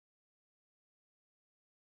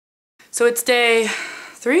So it's day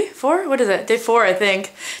 3, 4? What is it? Day 4, I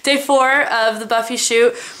think. Day 4 of the Buffy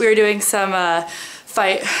shoot. We are doing some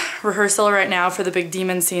fight rehearsal right now for the big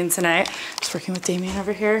demon scene tonight. Just working with Dameaion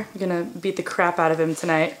over here. I'm gonna beat the crap out of him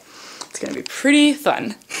tonight. It's gonna be pretty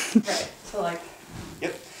fun. Right, so like...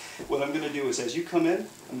 Yep. What I'm gonna do is as you come in,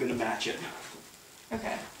 I'm gonna match it.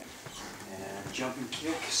 Okay. And jump and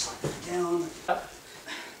kick, slide it down. Up.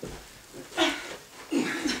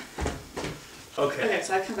 Okay,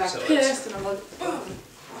 so I come back pissed and I'm like, boom.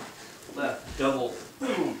 Left, double,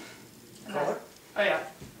 boom. Collar. Oh yeah.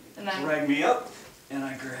 And then drag me up, and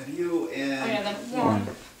I grab you, and then 1,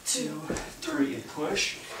 2, 3, and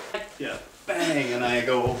push. Yeah, bang, and I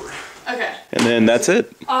go over. Okay. And then that's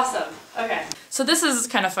it. Awesome. Okay. So this is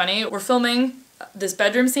kind of funny. We're filming this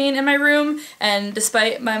bedroom scene in my room, and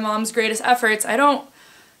despite my mom's greatest efforts, I don't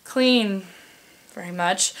clean very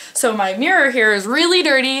much. So my mirror here is really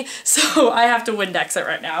dirty, so I have to Windex it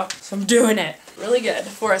right now. So I'm doing it really good.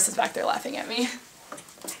 Forrest is back there laughing at me.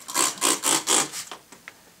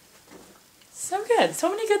 So good. So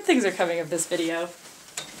many good things are coming of this video.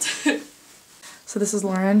 So this is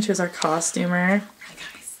Lauren. She was our costumer. Hi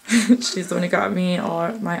guys. She's the one who got me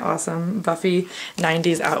all my awesome Buffy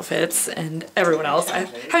 90s outfits and everyone else. I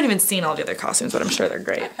haven't even seen all the other costumes, but I'm sure they're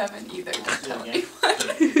great. I haven't either. Don't tell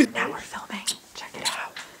anyone. Now we're filming. Check it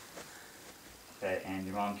out. Okay, and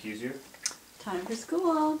your mom cues you? Time for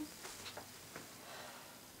school.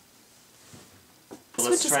 So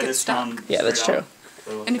let's try this one. Yeah, that's true.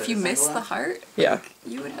 And if you miss the heart, yeah,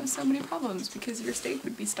 you would have so many problems because your steak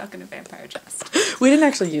would be stuck in a vampire chest. We didn't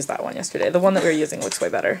actually use that one yesterday. The one that we were using looks way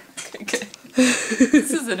better. Okay, good.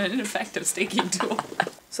 This is an ineffective staking tool.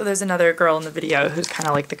 So there's another girl in the video who's kind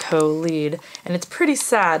of like the co-lead, and it's pretty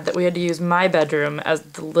sad that we had to use my bedroom as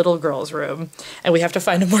the little girl's room, and we have to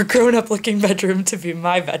find a more grown-up looking bedroom to be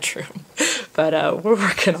my bedroom. But we're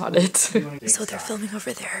working on it. So they're filming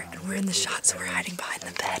over there, and we're in the shot, so we're hiding behind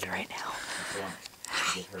the bed right now.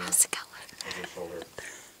 Hi, how's it going?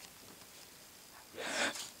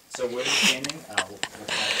 So where are you standing?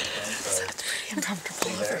 So it's pretty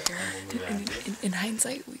uncomfortable over here. In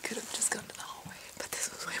hindsight, we could have just gone to the hallway, but this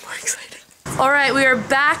was way more exciting. All right, we are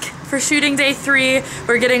back for shooting day 3.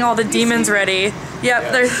 We're getting all the demons ready.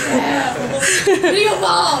 Yep, there's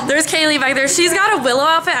there's Kylee back there. She's got a willow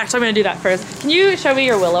outfit. Actually, I'm gonna do that first. Can you show me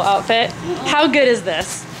your willow outfit? How good is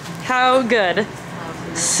this? How good?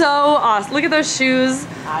 So awesome. Look at those shoes.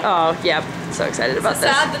 Oh, yep. So excited about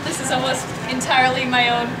this. Sad that this is almost entirely my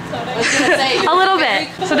own clothing. I was gonna say, a little bit.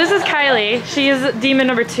 So this is Kylee. She is demon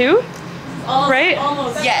number 2, right?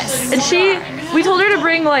 Almost. Yes. And we told her to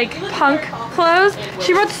bring like punk clothes.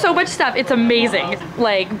 She brought so much stuff. It's amazing.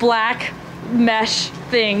 Like black mesh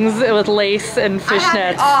things with lace and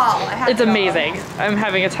fishnets. It's amazing. I'm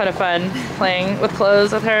having a ton of fun playing with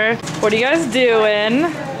clothes with her. What are you guys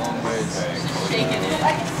doing?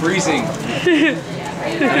 Freezing.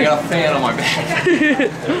 I got a fan on my back.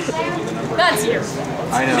 That's you.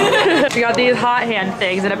 I know. We got these hot hand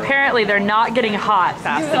things, and apparently they're not getting hot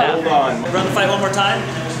fast enough. Hold on. Run the fight one more time, and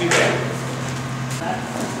then we'll be ready.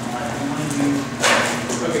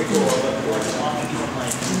 Okay, cool.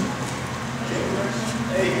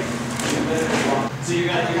 So you're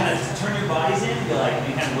gonna turn your bodies in and be like,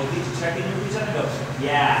 you kind of look at each, check in with each other, and go,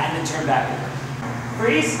 yeah, and then turn back over.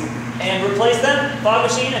 Freeze, and replace them. Fog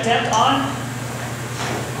machine, attempt on.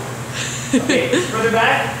 Okay, further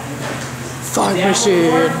back. Fog machine.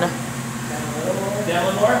 Down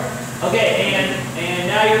one more. Okay, and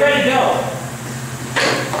now you're ready to go.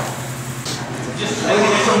 Just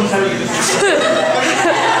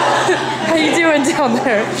how you doing down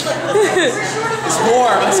there? It's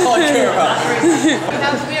warm, that's all I care about.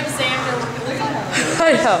 We have Xander. I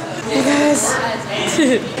know. Hey guys.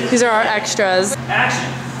 These are our extras. Action.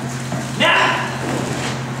 Now.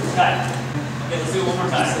 Cut. Okay, let's do it one more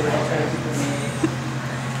time.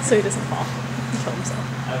 So he doesn't fall and kill himself.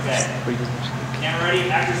 Okay. Camera ready,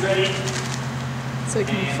 actors ready. So he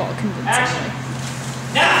can fall convincingly. Action.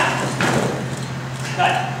 Now.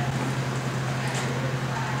 Cut.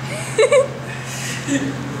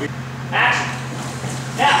 Action.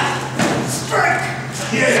 Now. Strike.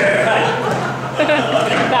 Yeah.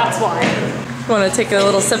 That's why. Want to take a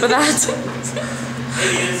little sip of that?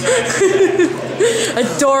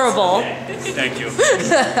 Adorable. Thank you. I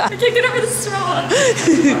can't get over the straw.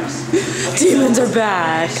 Demons are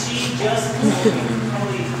back.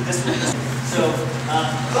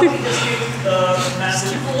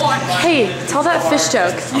 Hey, tell that fish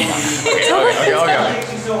joke.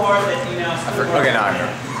 Okay, now I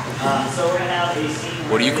remember.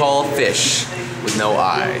 What do you call a fish with no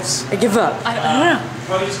eyes? I give up. I don't know.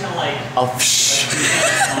 Probably just kind of like. Oh, psh.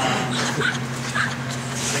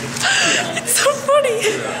 It's so funny.